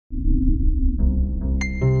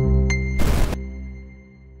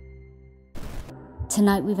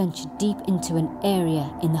Tonight we venture deep into an area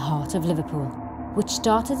in the heart of Liverpool, which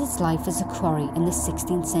started its life as a quarry in the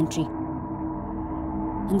 16th century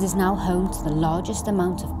and is now home to the largest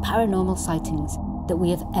amount of paranormal sightings that we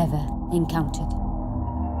have ever encountered.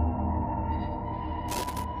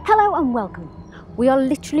 Hello and welcome. We are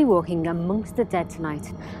literally walking amongst the dead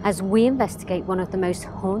tonight as we investigate one of the most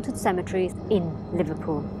haunted cemeteries in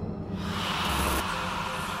Liverpool.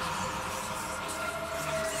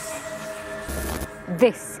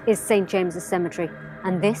 This is St James's Cemetery,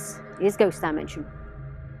 and this is Ghost Dimension.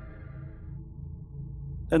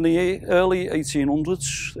 In the early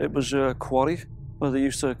 1800s, it was a quarry where they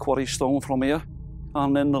used to quarry stone from here.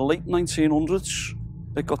 And in the late 1900s,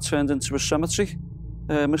 it got turned into a cemetery.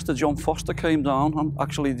 Mr. John Foster came down and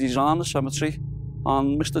actually designed the cemetery.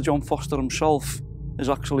 And Mr. John Foster himself is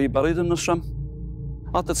actually buried in the cem.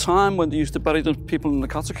 At the time when they used to bury the people in the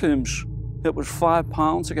catacombs, it was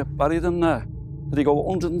 £5 to get buried in there. They go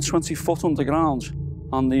 120 foot underground,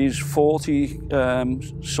 and these 40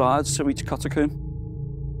 sides to each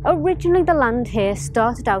catacomb. Originally, the land here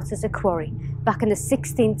started out as a quarry back in the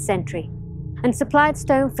 16th century and supplied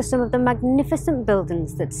stone for some of the magnificent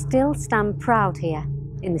buildings that still stand proud here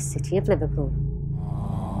in the city of Liverpool.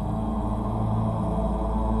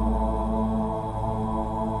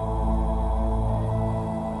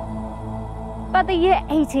 By the year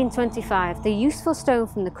 1825, the useful stone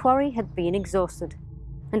from the quarry had been exhausted,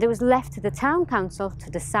 and it was left to the town council to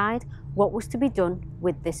decide what was to be done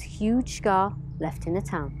with this huge scar left in the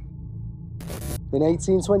town. In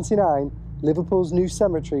 1829, Liverpool's new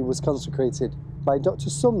cemetery was consecrated by Dr.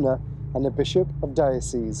 Sumner and the Bishop of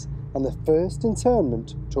Diocese, and the first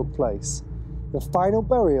interment took place. The final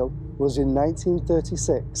burial was in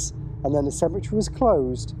 1936, and then the cemetery was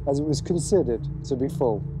closed as it was considered to be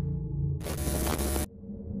full.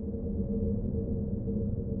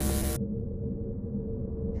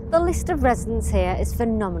 The list of residents here is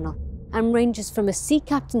phenomenal and ranges from a sea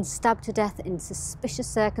captain stabbed to death in suspicious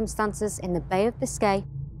circumstances in the Bay of Biscay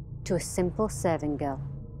to a simple serving girl.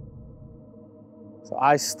 So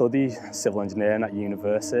I study civil engineering at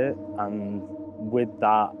university, and with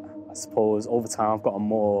that, I suppose over time I've got a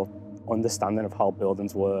more understanding of how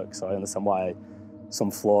buildings work. So I understand why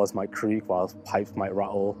some floors might creak while pipes might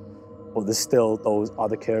rattle, but there's still those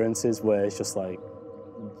odd occurrences where it's just like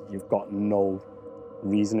you've got no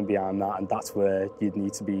reasoning behind that, and that's where you'd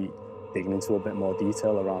need to be digging into a bit more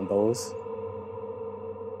detail around those.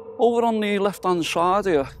 Over on the left-hand side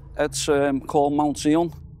here, it's called Mount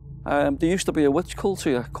Zion. There used to be a witch cult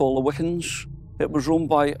here called the Wiccans. It was run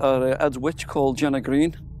by a head witch called Jenna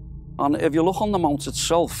Green. And if you look on the mount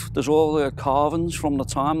itself, there's all the carvings from the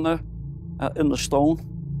time there in the stone.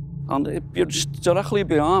 And you're just directly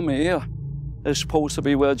behind me here is supposed to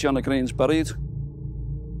be where Jenna Green's buried.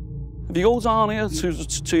 If you go down here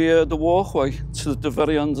to the walkway, to the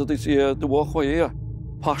very end of the walkway here,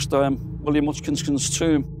 past William Hutchinson's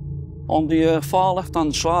tomb, on the far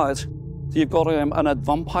left-hand side, you've got an head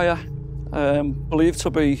vampire believed to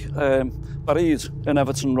be buried in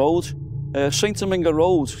Everton Road. St Domingo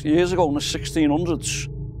Road, years ago in the 1600s,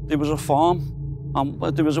 there was a farm, and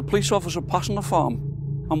there was a police officer passing the farm,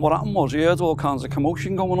 and what happened was he heard all kinds of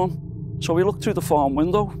commotion going on. So he looked through the farm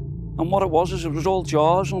window, and what it was all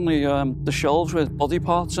jars on the shelves with body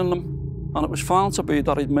parts in them. And it was found to be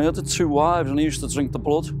that he'd murdered 2 wives and he used to drink the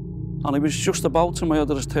blood. And he was just about to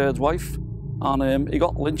murder his 3rd wife. And he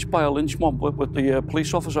got lynched by a lynch mob with the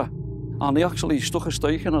police officer. And he actually stuck a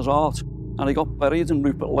stake in his heart and he got buried in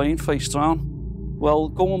Rupert Lane face down. Well,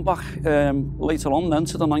 going back later on then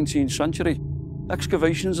to the 19th century,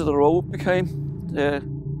 excavations of the road became,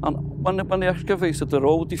 and when they excavated the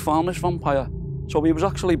road, they found this vampire. So he was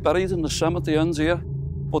actually buried in the cem at the end here.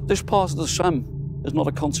 But this part of the cem is not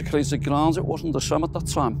a consecrated ground. It wasn't the cem at that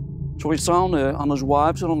time. So he's down there and his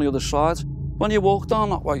wives are on the other side. When you walk down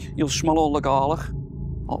that way, you'll smell all the garlic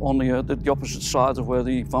on the opposite side of where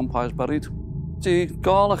the vampire's buried. The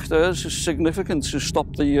garlic there is significant to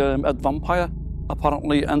stop the head vampire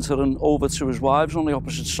apparently entering over to his wives on the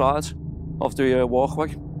opposite side of the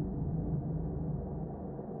walkway.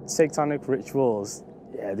 Satanic rituals,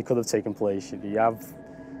 yeah, they could have taken place. You have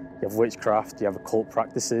witchcraft, you have occult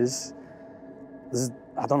practices.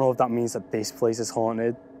 I don't know if that means that this place is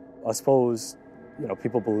haunted. I suppose,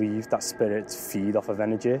 people believe that spirits feed off of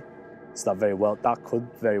energy, so that could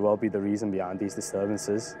very well be the reason behind these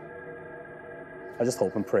disturbances. I just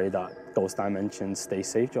hope and pray that Ghost Dimensions stay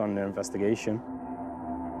safe during their investigation.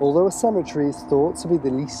 Although a cemetery is thought to be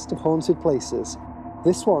the least of haunted places,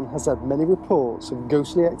 this one has had many reports of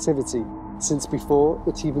ghostly activity since before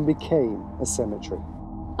it even became a cemetery.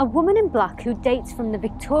 A woman in black who dates from the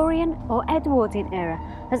Victorian or Edwardian era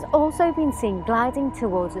has also been seen gliding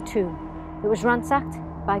towards a tomb that was ransacked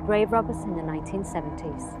by grave robbers in the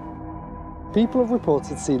 1970s. People have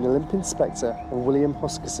reported seeing the limping spectre of William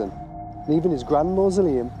Huskisson, and even his grand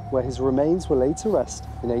mausoleum where his remains were laid to rest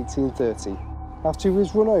in 1830, after he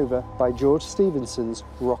was run over by George Stephenson's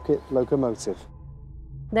rocket locomotive.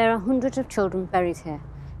 There are hundreds of children buried here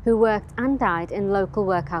who worked and died in local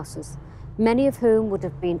workhouses, many of whom would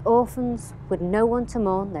have been orphans with no one to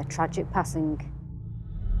mourn their tragic passing.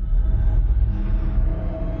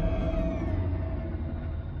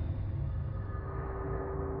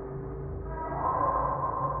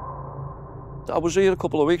 I was here a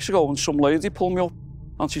couple of weeks ago and some lady pulled me up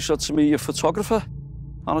and she said to me, "You're a photographer?"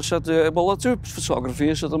 And I said, "Well, I do photography."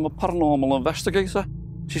 I said, "I'm a paranormal investigator."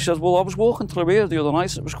 She said, "Well, I was walking through here the other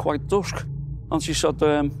night, it was quite dusk." And she said,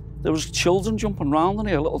 there was children jumping around in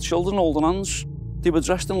here, little children holding hands. They were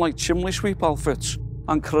dressed in like chimney sweep outfits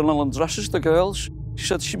and crinoline dresses, the girls. She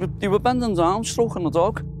said they were bending down, stroking the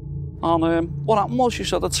dog. And what happened was, she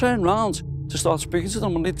said, I turned round to start speaking to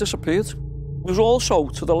them and they disappeared. There's also,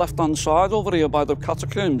 to the left-hand side over here by the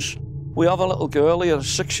catacombs, we have a little girl here, a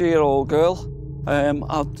 6-year-old girl.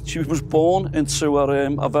 She was born into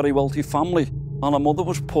a very wealthy family and her mother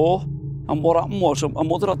was poor. And what happened was, her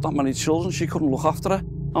mother had that many children, she couldn't look after her.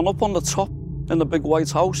 And up on the top, in the big white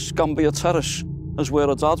house, Gambia Terrace, is where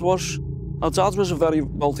her dad was. Her dad was a very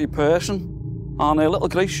wealthy person, and her little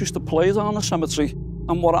Grace used to play down the cemetery.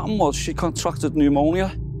 And what happened was, she contracted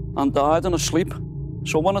pneumonia and died in her sleep.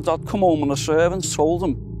 So when her dad come home and the servants told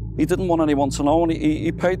him, he didn't want anyone to know, and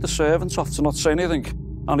he paid the servants off to not say anything.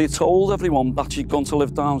 And he told everyone that she'd gone to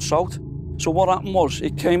live down south. So what happened was,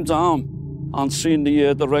 he came down and seen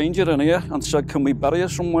the ranger in here and said, "Can we bury her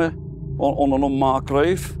somewhere on an unmarked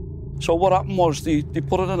grave?" So what happened was, they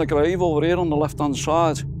put her in a grave over here on the left-hand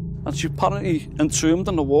side, and she's apparently entombed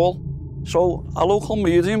in the wall. So a local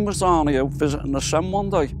medium was down here visiting the Sem one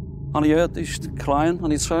day, and he heard this crying,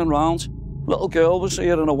 and he turned round. Little girl was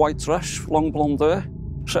here in a white dress, long blonde hair,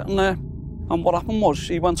 sitting there. And what happened was,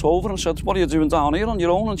 he went over and said, "What are you doing down here on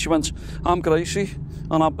your own?" And she went, "I'm Gracie,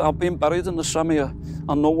 and I've been buried in the Sem here,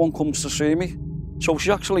 and no one comes to see me." So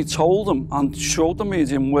she actually told him and showed the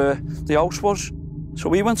medium where the house was.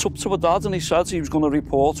 So he went up to her dad and he said he was going to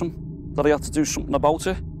report him, that he had to do something about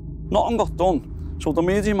it. Nothing got done. So the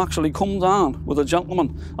medium actually come down with a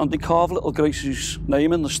gentleman and they carved little Gracie's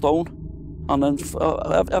name in the stone. And then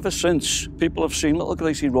ever since, people have seen little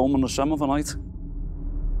Gracie roaming the Sem of a night.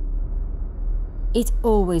 It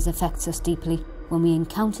always affects us deeply when we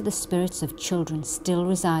encounter the spirits of children still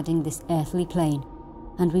residing this earthly plane,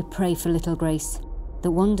 and we pray for little Grace,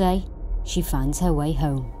 that one day she finds her way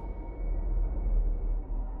home.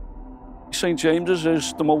 St James's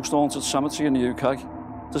is the most haunted cemetery in the UK.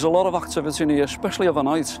 There's a lot of activity in here, especially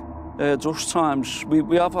overnight. Dusk times,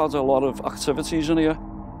 we have had a lot of activities in here.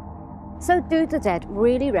 So do the dead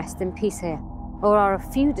really rest in peace here? Or are a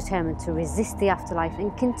few determined to resist the afterlife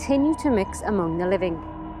and continue to mix among the living?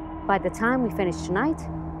 By the time we finish tonight,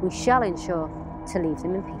 we shall ensure to leave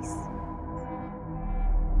them in peace.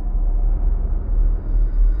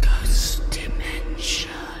 Ghost Dimension.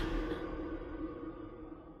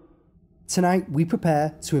 Tonight we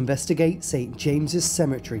prepare to investigate St James's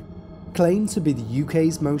Cemetery, claimed to be the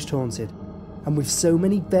UK's most haunted. And with so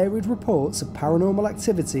many varied reports of paranormal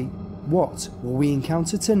activity, what will we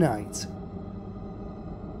encounter tonight?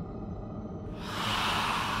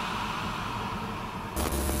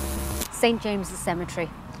 St James's Cemetery.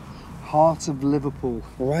 Heart of Liverpool,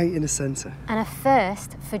 right in the centre. And a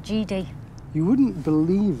first for GD. You wouldn't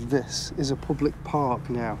believe this is a public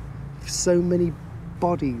park now. So many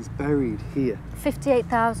bodies buried here.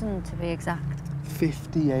 58,000 to be exact.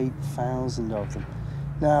 58,000 of them.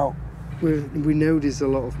 Now, we know there's a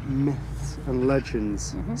lot of myths and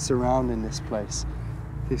legends surrounding this place.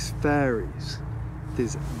 There's fairies,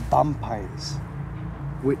 there's vampires,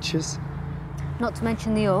 witches. Not to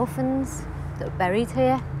mention the orphans that are buried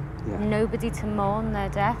here. Yeah. Nobody to mourn their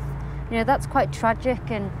death. You know, that's quite tragic,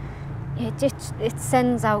 and it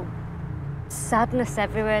sends out sadness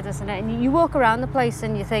everywhere, doesn't it? And you walk around the place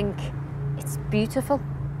and you think, it's beautiful.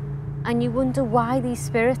 And you wonder why these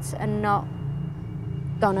spirits are not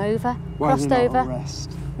gone over, crossed over.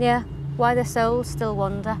 Rest? Yeah, why their souls still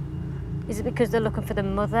wander. Is it because they're looking for the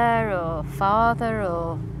mother or father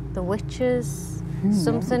or the witches?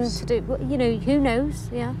 Something to do, you know, who knows,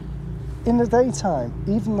 yeah. In the daytime,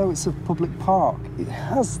 even though it's a public park, it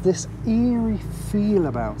has this eerie feel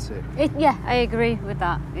about it. Yeah, I agree with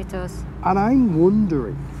that, it does. And I'm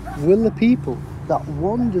wondering, will the people that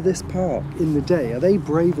wander this park in the day, are they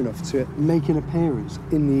brave enough to make an appearance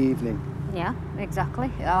in the evening? Yeah,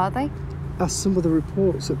 exactly. Are they? That's some of the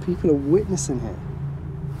reports that people are witnessing here.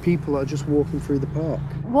 People are just walking through the park.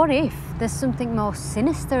 What if there's something more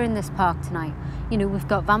sinister in this park tonight? You know, we've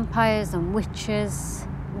got vampires and witches.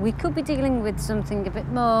 We could be dealing with something a bit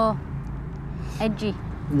more edgy.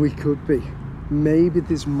 We could be. Maybe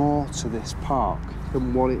there's more to this park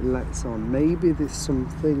than what it lets on. Maybe there's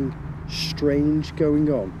something strange going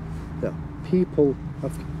on that people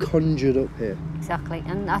have conjured up here. Exactly,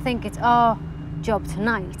 and I think it's our job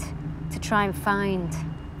tonight to try and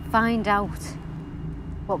find out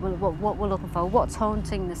what we're looking for, what's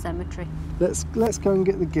haunting the cemetery. Let's go and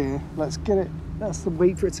get the gear. Let's get it. Let's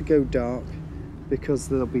wait for it to go dark, because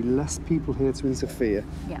there'll be less people here to interfere.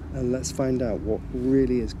 Yeah. And let's find out what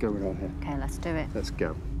really is going on here. Okay, let's do it. Let's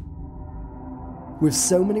go. With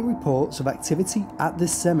so many reports of activity at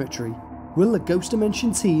this cemetery, will the Ghost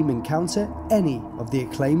Dimension team encounter any of the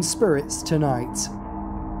acclaimed spirits tonight?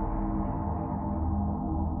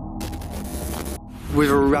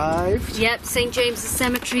 We've arrived. Yep, St. James's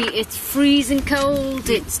Cemetery. It's freezing cold.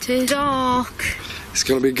 It's too dark. It's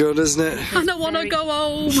going to be good, isn't it? I don't want to go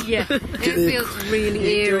home. Yeah, it feels really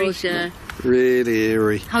eerie. Yeah. Really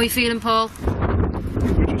eerie. How are you feeling, Paul?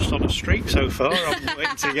 We're just on a streak so far. I'm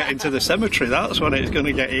waiting to get into the cemetery. That's when it's going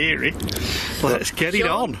to get eerie. Let's get it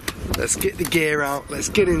on. Let's get the gear out, let's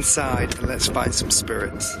get inside, and let's find some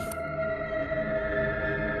spirits.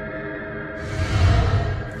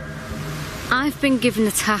 I've been given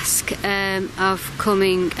the task of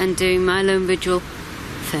coming and doing my lone vigil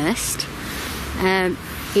first.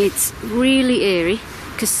 It's really eerie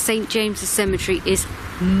because St. James's Cemetery is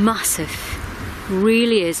massive,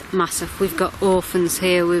 really is massive. We've got orphans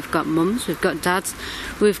here, we've got mums, we've got dads,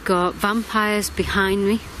 we've got vampires behind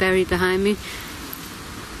me, buried behind me.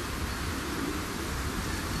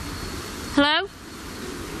 Hello?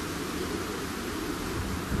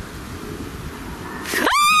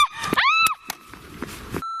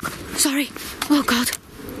 Sorry. Oh God.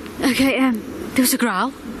 Okay. There was a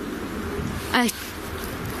growl.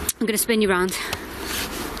 I'm gonna spin you round.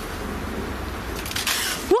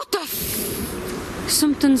 What the?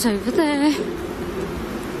 Something's over there.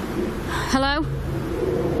 Hello?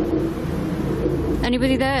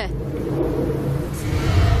 Anybody there?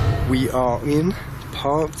 We are in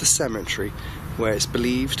part of the cemetery where it's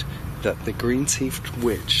believed that the Green-Teethed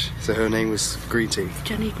Witch, so her name was Green-Teeth.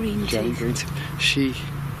 Jenny Green-Teeth. Jenny Green-Teeth. She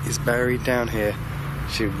is buried down here.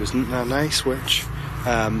 She wasn't a nice witch.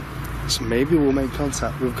 So maybe we'll make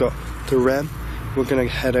contact. We've got the REM. We're going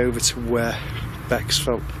to head over to where Bex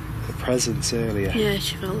felt the presence earlier. Yeah,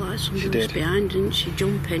 she felt like somebody was behind, didn't she?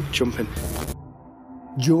 Jumping.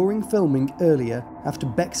 During filming earlier, after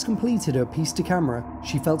Bex completed her piece to camera,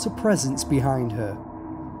 she felt a presence behind her.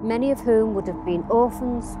 Many of whom would have been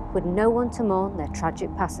orphans with no one to mourn their tragic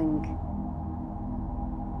passing.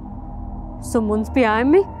 Someone's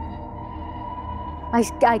behind me.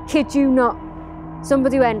 I kid you not.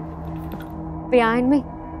 Somebody went behind me.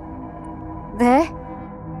 There.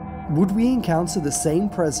 Would we encounter the same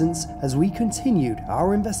presence as we continued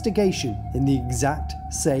our investigation in the exact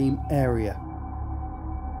same area?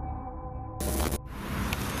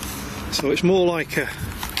 So it's more like a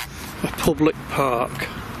public park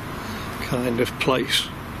kind of place.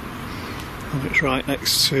 And it's right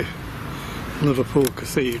next to Liverpool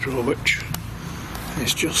Cathedral, which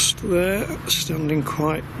is just there, standing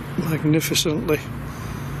quite magnificently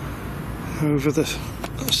over the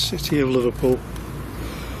city of Liverpool.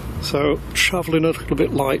 So, travelling a little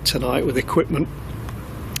bit light tonight with equipment.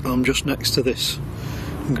 I'm just next to this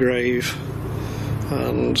grave,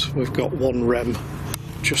 and we've got one REM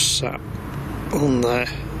just sat on there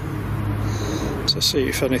to see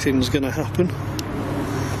if anything's going to happen.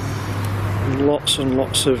 Lots and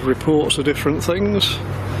lots of reports of different things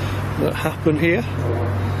that happen here.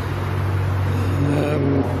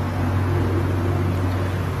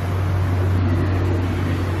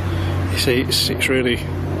 You see, it's really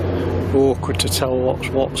awkward to tell what's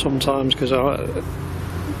what sometimes, because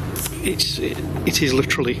it is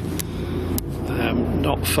literally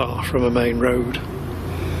not far from a main road,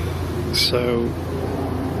 so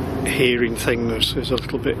hearing things is a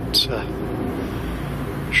little bit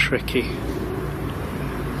tricky,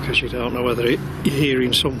 because you don't know whether you're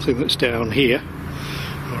hearing something that's down here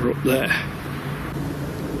or up there.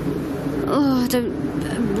 Oh, I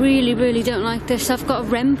really don't like this. I've got a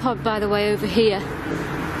REM pod, by the way, over here.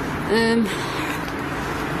 I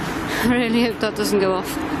really hope that doesn't go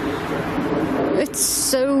off. It's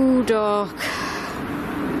so dark.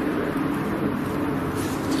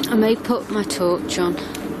 I may put my torch on,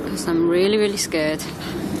 because I'm really, really scared.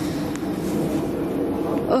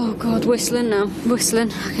 Oh God, whistling now.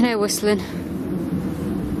 Whistling. I can hear whistling.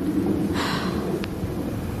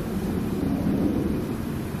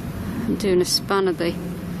 I'm doing a span of the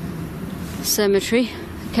cemetery.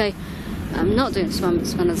 Okay, I'm not doing a span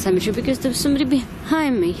of the cemetery because there was somebody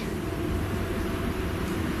behind me.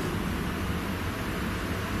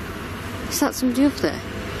 Is that somebody up there?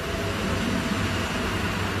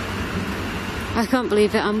 I can't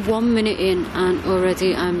believe it. I'm 1 minute in and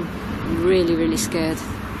already I'm really, really scared.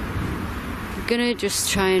 I'm gonna just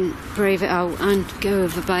try and brave it out and go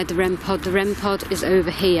over by the REM pod. The REM pod is over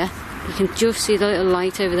here. You can just see the little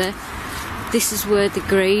light over there. This is where the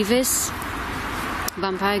grave is.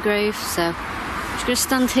 Vampire grave. So I'm just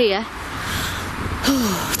gonna stand here.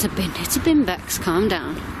 Oh, it's a bin, Bex. Calm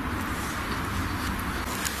down.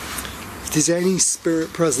 If there's any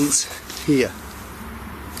spirit presence here.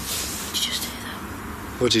 Did you just hear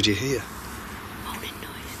that? What did you hear? Moaning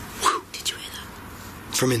noise. Whew. Did you hear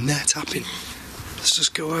that? From in there tapping. Let's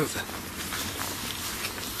just go over.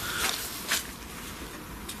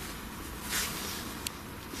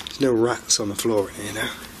 There's no rats on the floor in here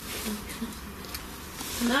now.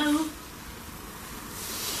 No.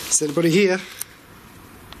 Is anybody here?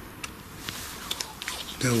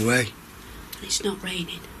 No way. And it's not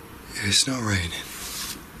raining. It's not raining.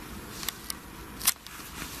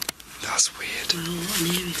 That's weird. Well, I'm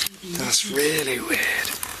hearing something. That's really weird.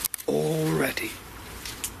 Already.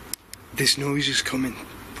 This noise is coming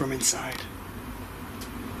from inside.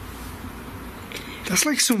 That's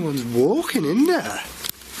like someone's walking in there.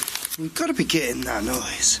 We've got to be getting that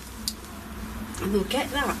noise. And we'll get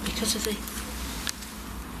that because of the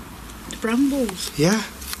brambles. Yeah.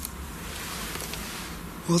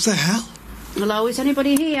 What the hell? Hello, is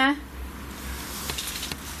anybody here?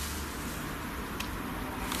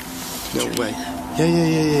 No way.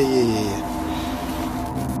 Yeah.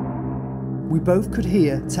 We both could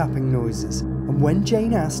hear tapping noises, and when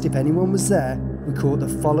Jane asked if anyone was there, we caught the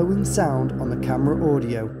following sound on the camera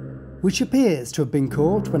audio, which appears to have been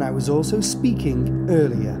caught when I was also speaking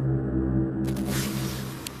earlier.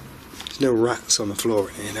 There's no rats on the floor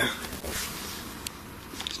in here now.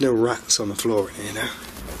 There's no rats on the floor in here now.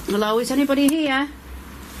 Hello, is anybody here?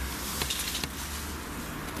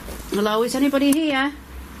 Hello, is anybody here?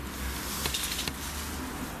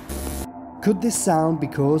 Could this sound be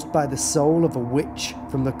caused by the soul of a witch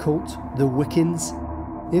from the cult, the Wiccans?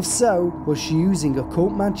 If so, was she using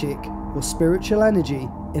occult magic or spiritual energy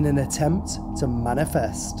in an attempt to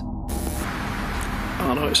manifest?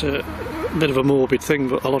 I know it's a bit of a morbid thing,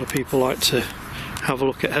 but a lot of people like to have a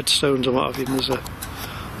look at headstones and what have you. And there's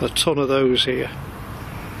a ton of those here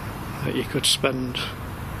that you could spend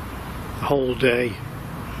a whole day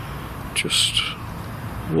just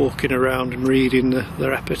walking around and reading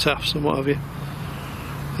their epitaphs and what have you.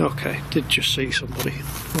 Okay, did just see somebody.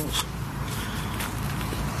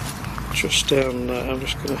 Just down there. I'm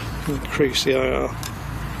just going to increase the IR,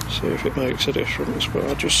 see if it makes a difference, but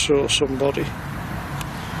I just saw somebody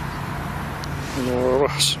more or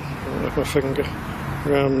less with my finger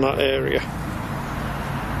around that area.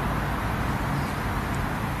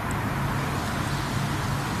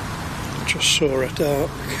 I just saw a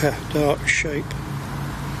dark shape.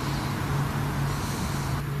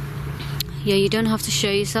 Yeah, you don't have to show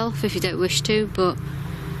yourself if you don't wish to, but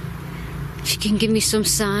if you can give me some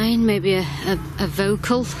sign, maybe a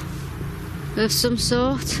vocal of some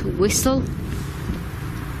sort, a whistle.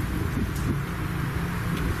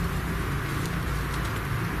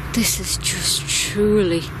 This is just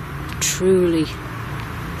truly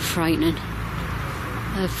frightening.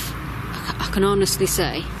 I can honestly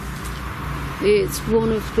say it's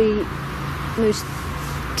one of the most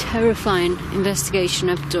terrifying investigations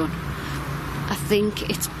I've done. I think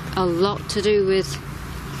it's a lot to do with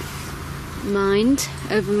mind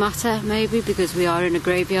over matter, maybe, because we are in a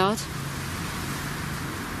graveyard.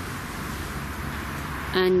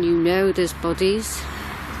 And you know there's bodies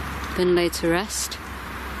been laid to rest.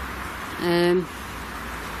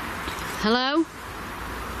 Hello?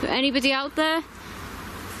 Anybody out there?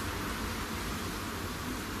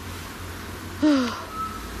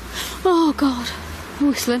 Oh God.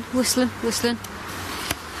 Whistling.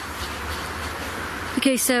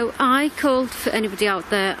 Okay, so I called for anybody out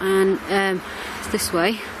there, and it's this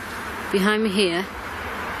way, behind me here.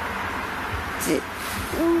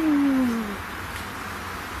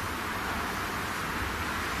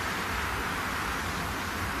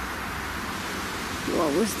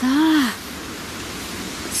 What was that?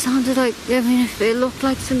 It sounded like, I mean, it looked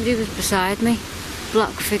like somebody was beside me.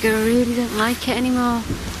 Black figure. I really don't like it anymore.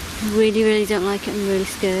 I really don't like it. I'm really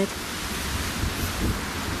scared.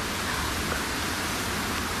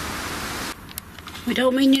 We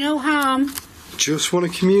don't mean you no harm. Just want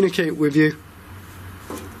to communicate with you.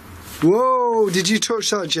 Whoa, did you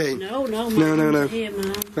touch that, Jane? No, No. Here,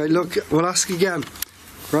 Mum. Right, look, we'll ask again.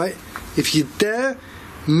 Right? If you dare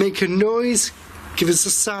make a noise, give us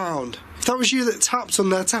a sound. If that was you that tapped on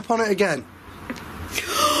there, tap on it again.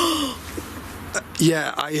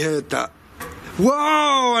 Yeah, I heard that.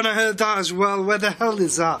 Whoa, and I heard that as well. Where the hell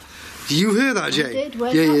is that? You heard that, Jane? I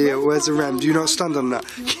did. Yeah. Where's the rem? Do not stand on that.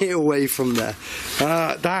 Get away from there.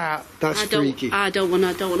 That's freaky. I don't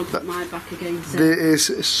want to put my back against it. There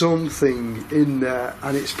is something in there,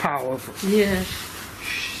 and it's powerful. Yeah.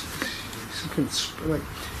 Something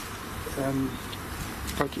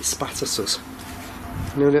like it spat at us.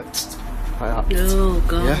 You know that? Like that. Oh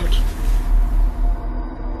God. Yeah.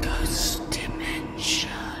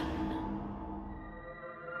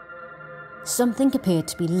 Something appeared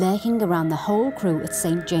to be lurking around the whole crew at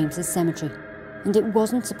St James's Cemetery, and it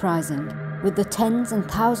wasn't surprising, with the tens and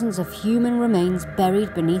thousands of human remains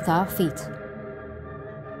buried beneath our feet.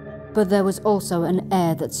 But there was also an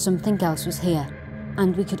air that something else was here,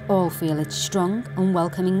 and we could all feel its strong and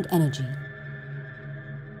welcoming energy.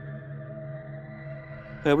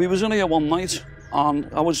 We was in here one night, and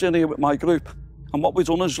I was in here with my group, and what we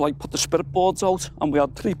done is like put the spirit boards out, and we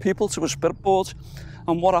had 3 people to a spirit board,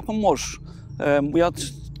 and what happened was we had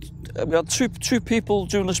two people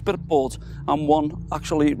doing the spirit board and one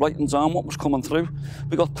actually writing down what was coming through.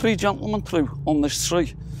 We got 3 gentlemen through on this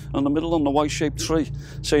tree, in the middle of the Y-shaped tree,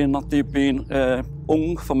 saying that they'd been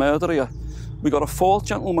hung for murder here. We got a 4th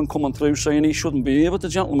gentleman coming through saying he shouldn't be here with the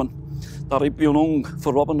gentleman, that he'd been hung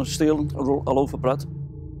for robbing and stealing a loaf of bread.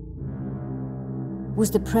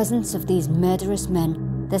 Was the presence of these murderous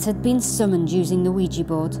men that had been summoned using the Ouija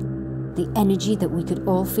board, the energy that we could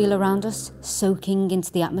all feel around us, soaking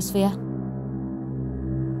into the atmosphere?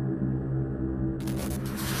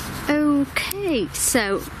 Okay,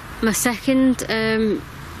 so my second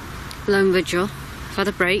lone vigil, I've had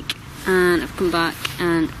a break and I've come back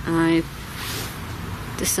and I've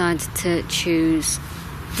decided to choose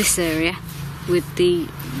this area with the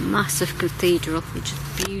massive cathedral, which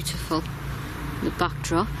is beautiful, the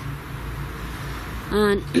backdrop.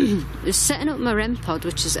 And I was setting up my REM pod,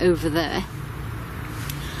 which is over there,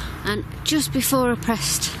 and just before I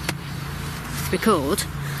pressed record,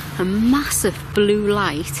 a massive blue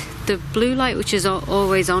light, the blue light which is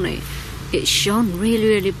always on it shone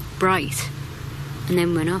really bright and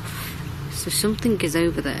then went off. So something is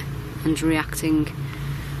over there and reacting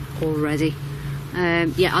already.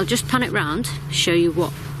 Yeah, I'll just pan it round, show you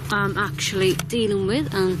what I'm actually dealing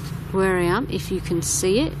with and where I am. If you can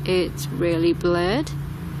see it, it's really blurred.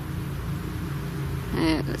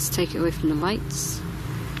 Let's take it away from the lights.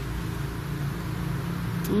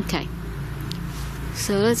 Okay,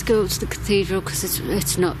 so let's go up to the cathedral because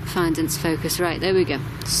it's not finding its focus. Right, there we go.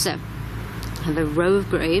 So I have a row of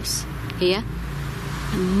graves here,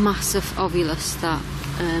 a massive ovulus that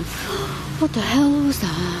what the hell was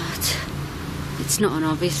that? It's not an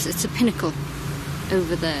obvious, it's a pinnacle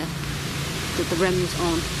over there that the REM's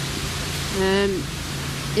on.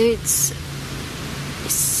 It's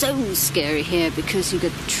so scary here because you've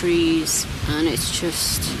got the trees and it's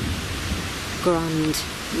just grand.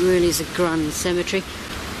 It really is a grand cemetery.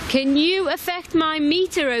 Can you affect my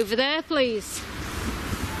meter over there, please?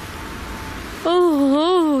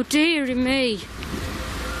 Oh dearie me.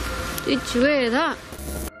 Did you hear that?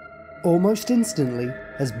 Almost instantly,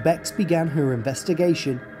 as Bex began her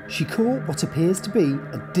investigation, she caught what appears to be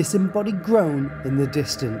a disembodied groan in the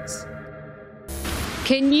distance.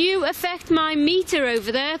 Can you affect my meter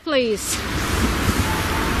over there, please?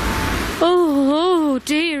 Oh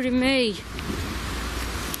dearie me.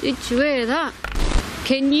 Did you hear that?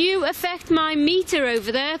 Can you affect my meter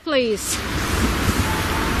over there, please?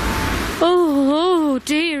 Oh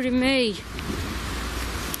dearie me.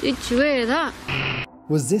 Did you hear that?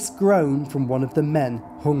 Was this groan from one of the men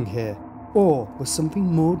hung here, or was something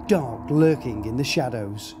more dark lurking in the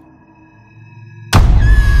shadows?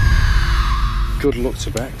 Good luck to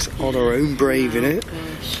Bex, on her own, brave in it.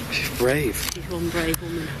 She's brave. She's one brave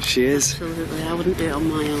woman. She is. Absolutely, I wouldn't do it on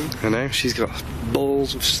my own. I know, she's got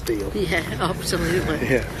balls of steel. Yeah, absolutely.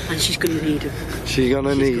 Yeah. And she's going to need them. She's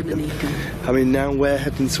gonna need them. I mean, now we're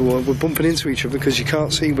heading toward, we're bumping into each other because you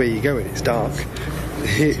can't see where you're going, it's dark.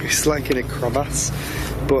 It's like in a crevasse.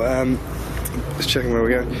 But, let's check where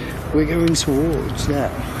we're going. We're going towards now.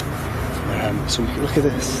 So look at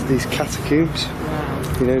this, these catacombs.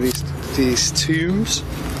 Wow. You know, these tombs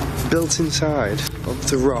built inside of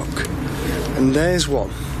the rock. And there's one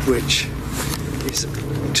which is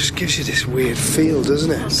just gives you this weird feel,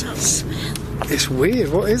 doesn't it? It's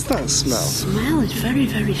weird. What is that smell? The smell is very,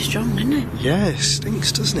 very strong, isn't it? Yeah, it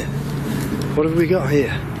stinks, doesn't it? What have we got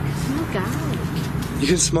here? Smell garlic. You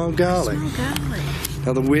can smell garlic. Smell garlic.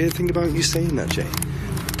 Now the weird thing about you saying that, Jane,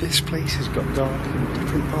 this place has got garlic in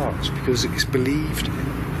different parts because it's believed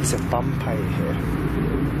there's a vampire here.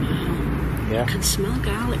 Yeah. I can smell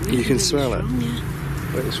garlic. Really, You can really smell strong, it. Yeah.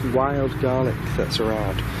 But it's wild garlic that's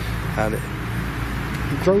around, and it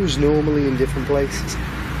grows normally in different places,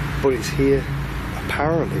 but it's here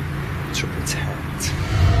apparently to protect.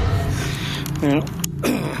 Now,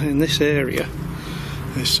 in this area,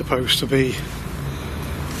 there's supposed to be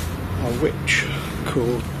a witch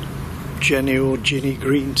called Jenny or Ginny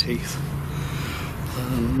Greenteeth,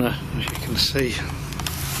 and as you can see,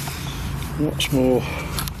 lots more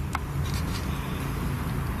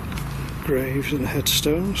graves and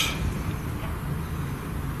headstones.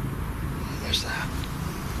 Where's that?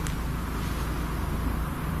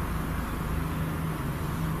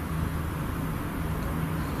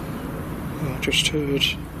 I just heard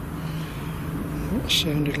what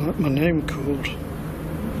sounded like my name called.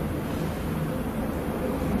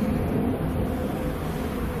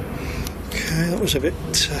 Okay, that was a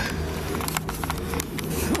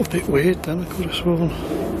little bit weird then. I could have sworn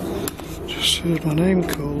just heard my name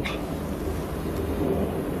called.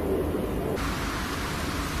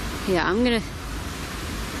 Yeah, I'm gonna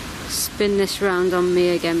spin this round on me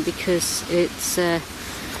again because it's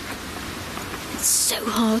so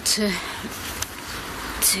hard to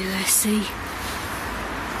see.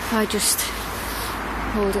 If I just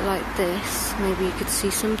hold it like this, maybe you could see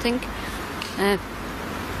something.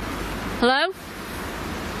 Hello?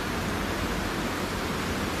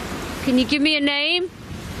 Can you give me a name?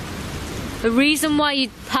 A reason why you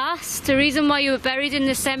passed? A reason why you were buried in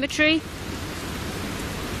the cemetery?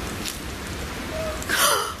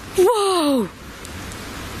 Whoa!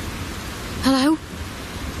 Hello?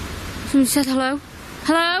 Someone said hello?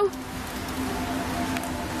 Hello?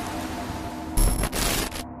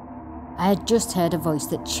 I had just heard a voice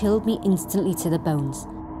that chilled me instantly to the bones,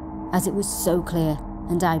 as it was so clear,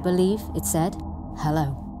 and I believe it said,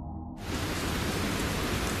 hello.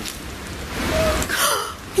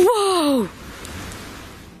 Whoa!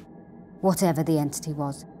 Whatever the entity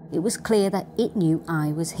was, it was clear that it knew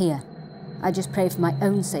I was here. I just prayed for my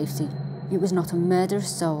own safety. It was not a murderous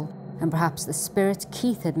soul, and perhaps the spirit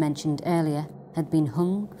Keith had mentioned earlier had been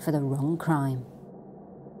hung for the wrong crime.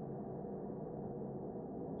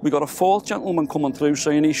 We got a fourth gentleman coming through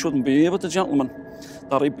saying he shouldn't be here with the gentleman,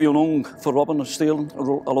 that he'd been hung for robbing or stealing a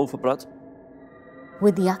loaf of bread.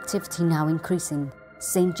 With the activity now increasing,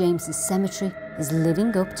 St James's Cemetery is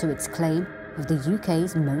living up to its claim of the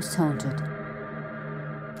UK's most haunted.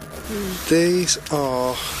 These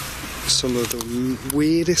are some of the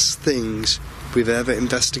weirdest things we've ever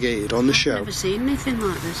investigated on the show. I've never seen anything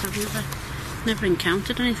like this. I've never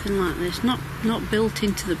encountered anything like this. Not built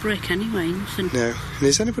into the brick anyway. Nothing. No. And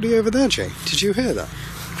is anybody over there, Jane? Did you hear that?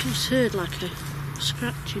 I just heard like a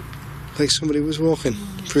scratching. Like somebody was walking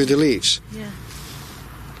through the leaves? Yeah.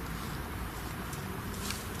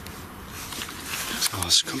 Oh,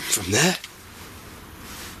 it's coming from there.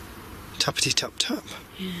 Tappity tap tap.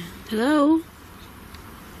 Yeah. Hello?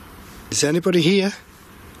 Is anybody here?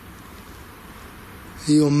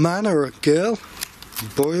 Are you a man or a girl? A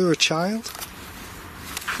boy or a child?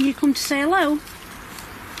 You come to say hello?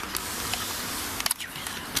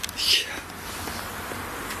 Yeah.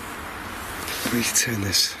 Let me turn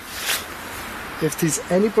this. If there's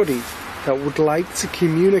anybody that would like to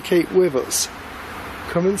communicate with us,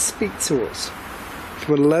 come and speak to us.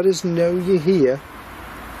 Come and let us know you're here.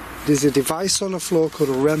 There's a device on the floor called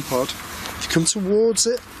a REM pod. If you come towards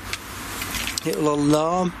it, it'll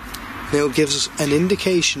alarm and it'll give us an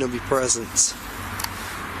indication of your presence.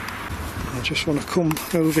 I just want to come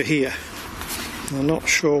over here. I'm not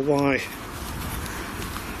sure why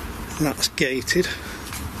that's gated.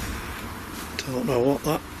 Don't know what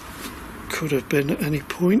that could have been at any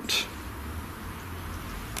point.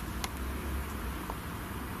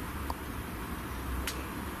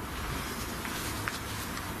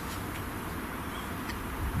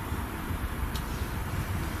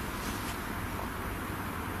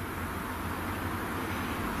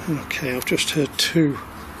 Okay, I've just heard two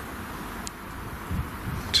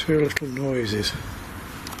little noises.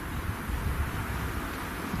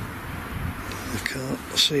 I can't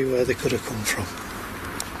see where they could have come from.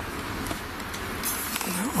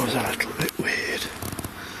 That was a little bit weird.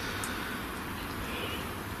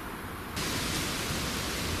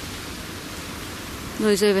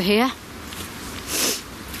 Those over here.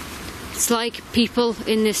 It's like people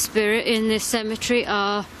in this spirit, in this cemetery,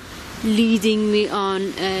 are leading me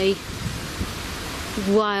on a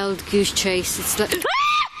wild goose chase. It's like... What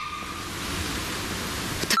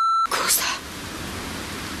the f*** was that?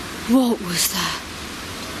 What was that?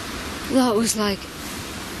 That was like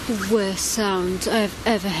the worst sound I've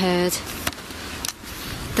ever heard.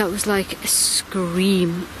 That was like a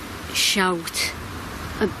scream, shout,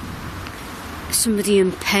 somebody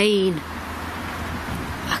in pain.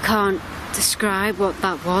 I can't describe what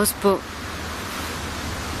that was, but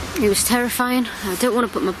it was terrifying. I don't want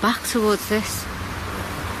to put my back towards this.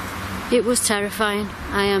 It was terrifying.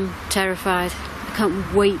 I am terrified. I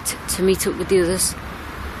can't wait to meet up with the others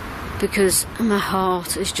because my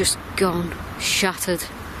heart is just gone, shattered.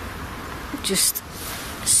 Just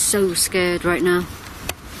so scared right now.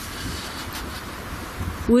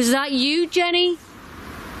 Was that you, Jenny?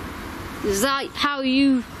 Is that how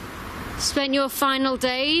you spent your final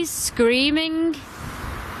days, screaming?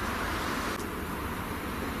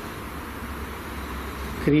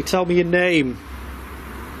 Can you tell me your name?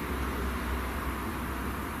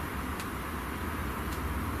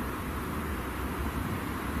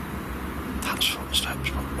 That's footsteps,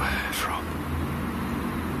 but where from?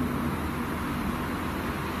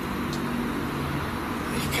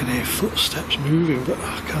 You can hear footsteps moving, but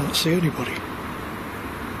I can't see anybody.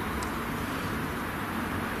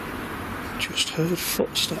 Just heard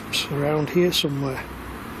footsteps around here somewhere.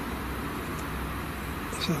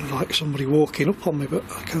 Sounds like somebody walking up on me, but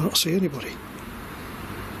I can't see anybody.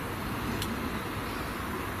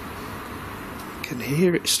 I can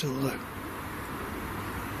hear it still though.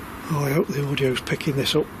 Oh, I hope the audio's picking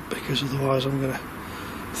this up, because otherwise I'm going to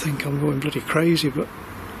think I'm going bloody crazy, but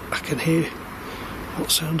I can hear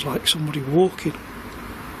what sounds like somebody walking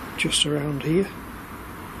just around here.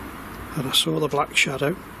 And I saw the black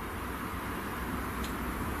shadow.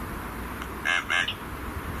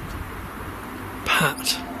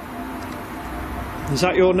 Pat. Is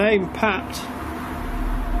that your name, Pat?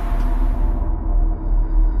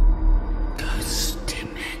 Ghost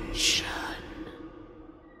Dimension.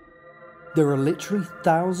 There are literally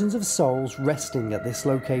thousands of souls resting at this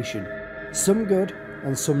location, some good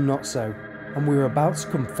and some not so, and we are about to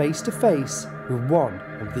come face to face with one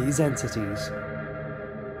of these entities.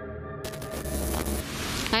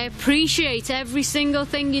 I appreciate every single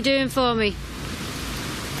thing you're doing for me.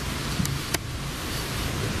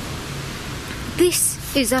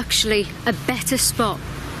 This is actually a better spot.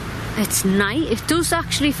 It's night. It does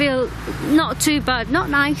actually feel not too bad. Not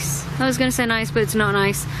nice. I was going to say nice, but it's not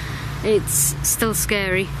nice. It's still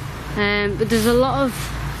scary. But there's a lot of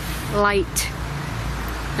light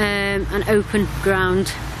and open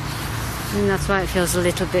ground. And that's why it feels a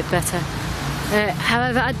little bit better.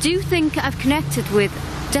 However, I do think I've connected with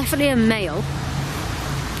definitely a male.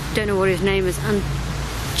 Don't know what his name is. And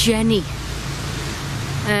Jenny.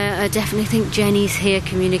 I definitely think Jenny's here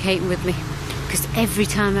communicating with me, because every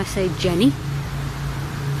time I say Jenny,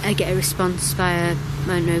 I get a response via, I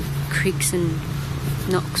don't know, creaks and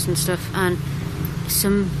knocks and stuff, and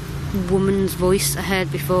some woman's voice I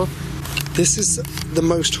heard before. This is the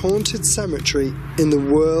most haunted cemetery in the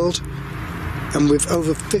world, and with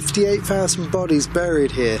over 58,000 bodies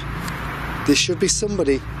buried here, there should be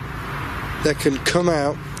somebody that can come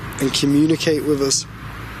out and communicate with us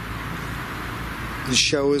and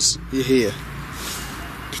show us you're here.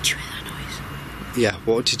 Did you hear that noise? Yeah,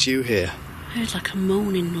 what did you hear? I heard like a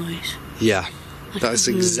moaning noise. Yeah, Like that's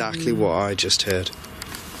exactly what I just heard.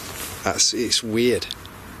 It's weird.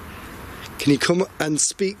 Can you come and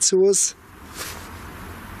speak to us?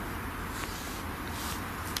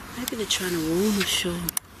 Maybe they're trying to warn us, Sean.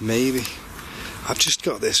 Maybe. I've just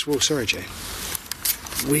got this, whoa, sorry Jane,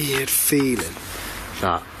 weird feeling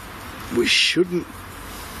that we shouldn't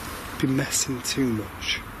be messing too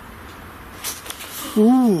much.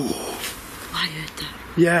 Ooh. I heard that.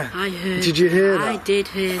 Yeah. I heard. Did you hear that? I did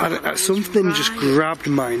hear that. Something just grabbed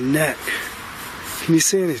my neck. Can you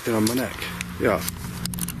see anything on my neck? Yeah.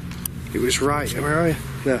 It was right. Where are you?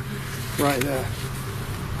 There. Right there.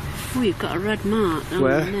 Oh, you've got a red mark on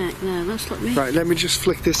Where? your neck there. That's like me. Right, let me just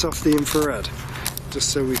flick this off the infrared, just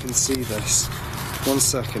so we can see this. 1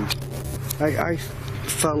 second. I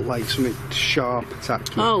felt like something sharp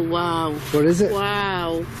attacked me. Oh, wow. What is it?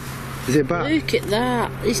 Wow. Is it bad? Look at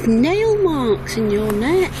that. There's nail marks in your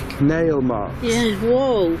neck. Nail marks? Yeah,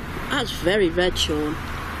 whoa. That's very red, Sean.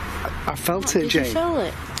 I felt it, Jane. Did you feel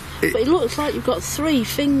it? But it looks like you've got three.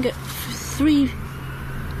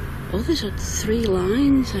 Oh, there's 3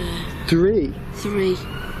 lines there. 3? 3.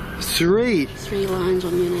 3? 3 lines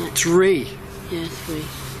on your neck. 3? Yeah, 3.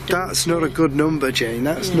 That's not a good number, Jane.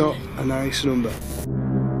 That's not a nice number.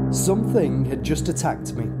 Something had just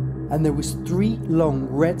attacked me, and there was 3 long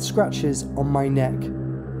red scratches on my neck.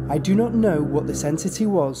 I do not know what this entity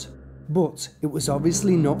was, but it was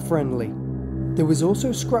obviously not friendly. There was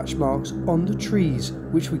also scratch marks on the trees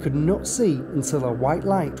which we could not see until a white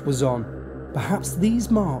light was on. Perhaps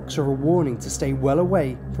these marks are a warning to stay well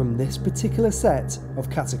away from this particular set of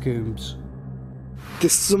catacombs.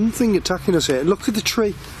 There's something attacking us here. Look at the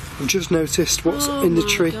tree. I've just noticed what's in the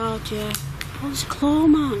tree. Oh my god, yeah. Oh, there's a claw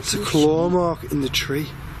mark. It's a claw mark in the tree.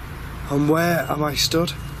 And where am I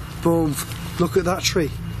stood? Boom. Look at that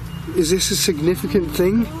tree. Is this a significant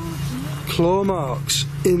thing? Claw marks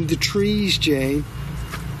in the trees, Jane.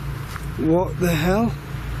 What the hell?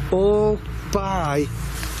 All by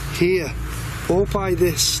here. All by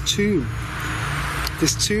this tomb.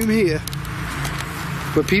 This tomb here,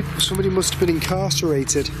 where somebody must have been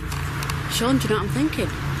incarcerated. Sean, do you know what I'm thinking?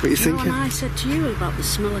 What are you thinking? When I said to you about the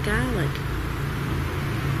smell of garlic,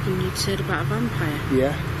 and you'd said about a vampire?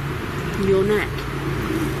 Yeah. In your neck?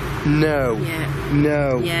 No. Yeah.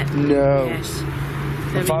 No. Yeah. No. Yes.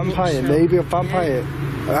 A vampire, so. maybe a vampire.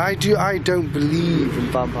 Yeah. I don't believe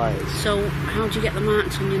in vampires. So, how'd you get the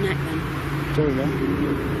marks on your neck then? Don't know.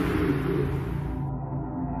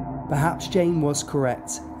 Perhaps Jane was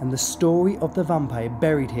correct, and the story of the vampire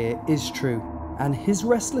buried here is true, and his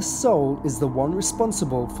restless soul is the one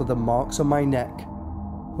responsible for the marks on my neck.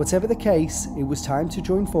 Whatever the case, it was time to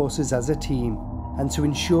join forces as a team, and to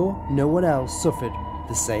ensure no one else suffered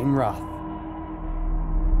the same wrath.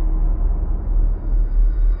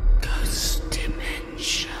 Ghost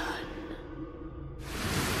dimension.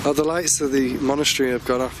 Oh, the lights of the monastery have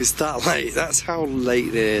gone off. It's that late. That's how late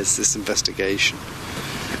it is, this investigation.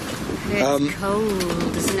 It's cold,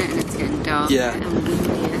 isn't it? And it's getting dark. Yeah. And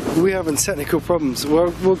windier. We're having technical problems.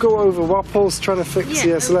 We'll go over while Paul's trying to fix the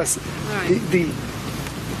SLS. Okay. All right.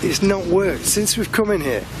 It's not worked. Since we've come in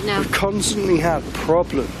here, No. we've constantly had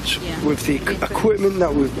problems with the equipment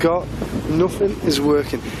that we've got. Nothing is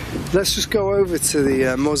working. Let's just go over to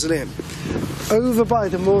the mausoleum. Over by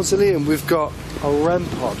the mausoleum, we've got a REM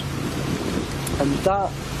pod. And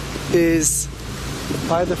that is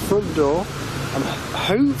by the front door. And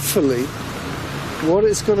hopefully, what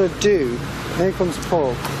it's going to do, here comes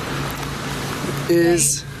Paul,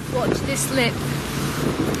 is... Watch this lip.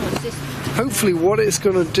 Watch this. Hopefully what it's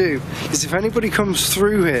going to do is if anybody comes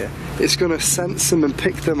through here, it's going to sense them and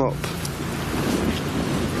pick them up.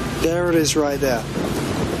 There it is right there.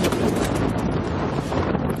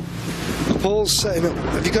 Paul's setting up.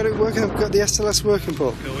 Have you got it working? I've got the SLS working,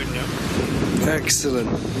 Paul. Going now.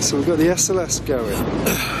 Excellent. So we've got the SLS going.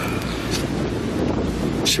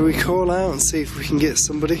 Shall we call out and see if we can get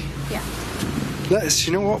somebody? Yeah. Let's,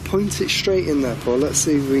 you know what, point it straight in there, Paul. Let's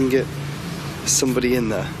see if we can get somebody in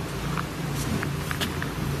there.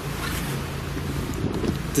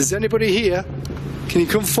 Does anybody here? Can you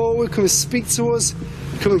come forward, come and speak to us,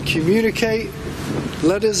 come and communicate,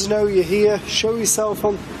 let us know you're here, show yourself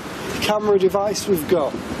on the camera device we've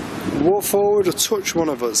got. Walk forward or touch one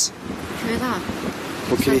of us. Hear that?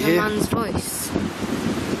 What can you hear? A man's voice.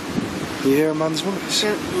 Can you hear a man's voice?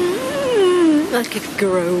 Go, like a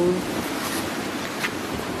groan.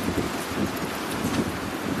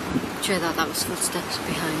 Sure that was footsteps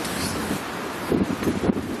behind us.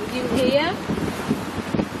 Did you hear?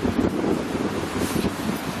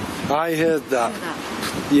 I heard that.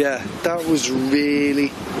 Yeah, that was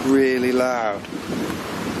really, really loud.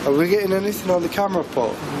 Are we getting anything on the camera,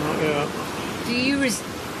 Paul? Not yet. Do you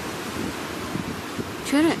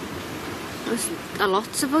Do you hear it? There's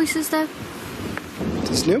lots of voices there.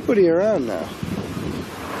 There's nobody around now.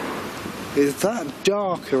 It's that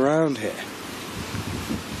dark around here.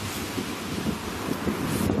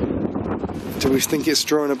 Do we think it's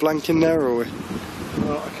drawing a blank in there, or we?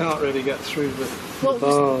 Well, I can't really get through the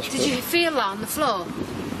bars. Did you feel that on the floor?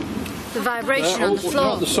 The vibration on the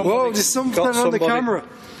floor? Whoa, there's something on the camera.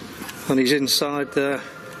 And he's inside there.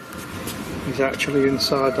 He's actually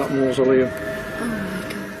inside that mausoleum. Oh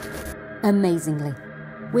my god. Amazingly,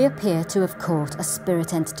 we appear to have caught a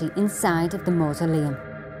spirit entity inside of the mausoleum.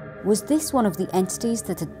 Was this one of the entities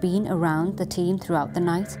that had been around the team throughout the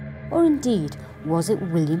night? Or indeed, was it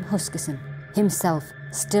William Huskisson, himself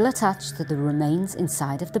still attached to the remains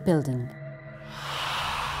inside of the building?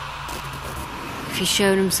 If he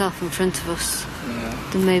showed himself in front of us,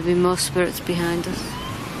 there may be more spirits behind us.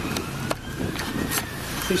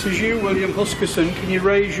 This is you, William Huskisson. Can you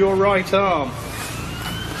raise your right arm?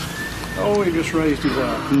 Oh, he just raised his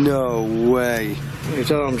arm. No way.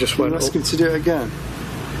 His arm just went up. Ask him to do it again.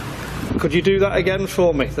 Could you do that again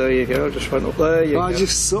for me? There you go. Just went up there. You I go.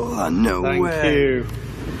 just saw that. No way. Thank you.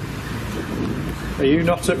 Are you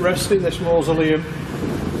not at rest in this mausoleum?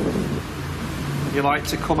 Would you like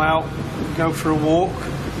to come out and go for a walk?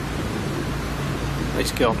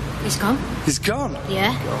 It's gone. He's gone. He's gone.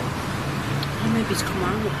 Yeah. Oh, maybe he's come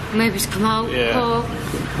out. Maybe he's come out. Yeah. Oh.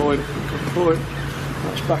 Good point. Good point.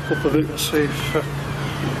 Let's back up a bit and see if you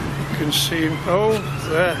can see him. Oh,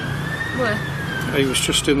 there. Where? He was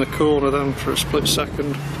just in the corner then for a split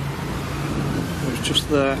second. He was just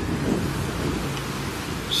there.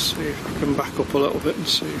 See if I can back up a little bit and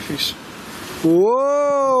see if he's...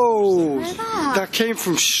 Whoa! That? That came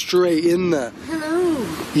from straight in there. Hello.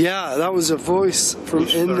 Yeah, that was a voice from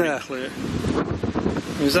It's in very there. clear.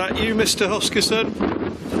 Is that you, Mr. Huskisson?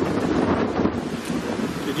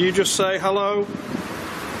 Did you just say hello?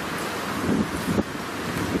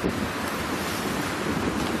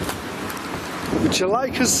 Would you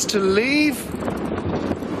like us to leave?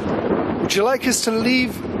 Would you like us to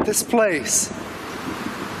leave this place?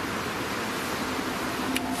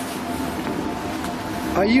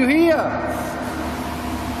 Are you here?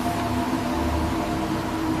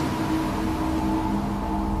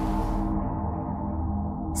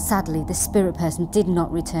 Sadly, the spirit person did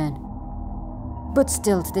not return. But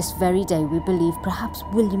still to this very day we believe perhaps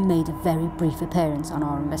William made a very brief appearance on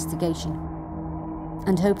our investigation.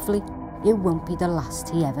 And hopefully it won't be the last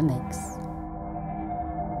he ever makes.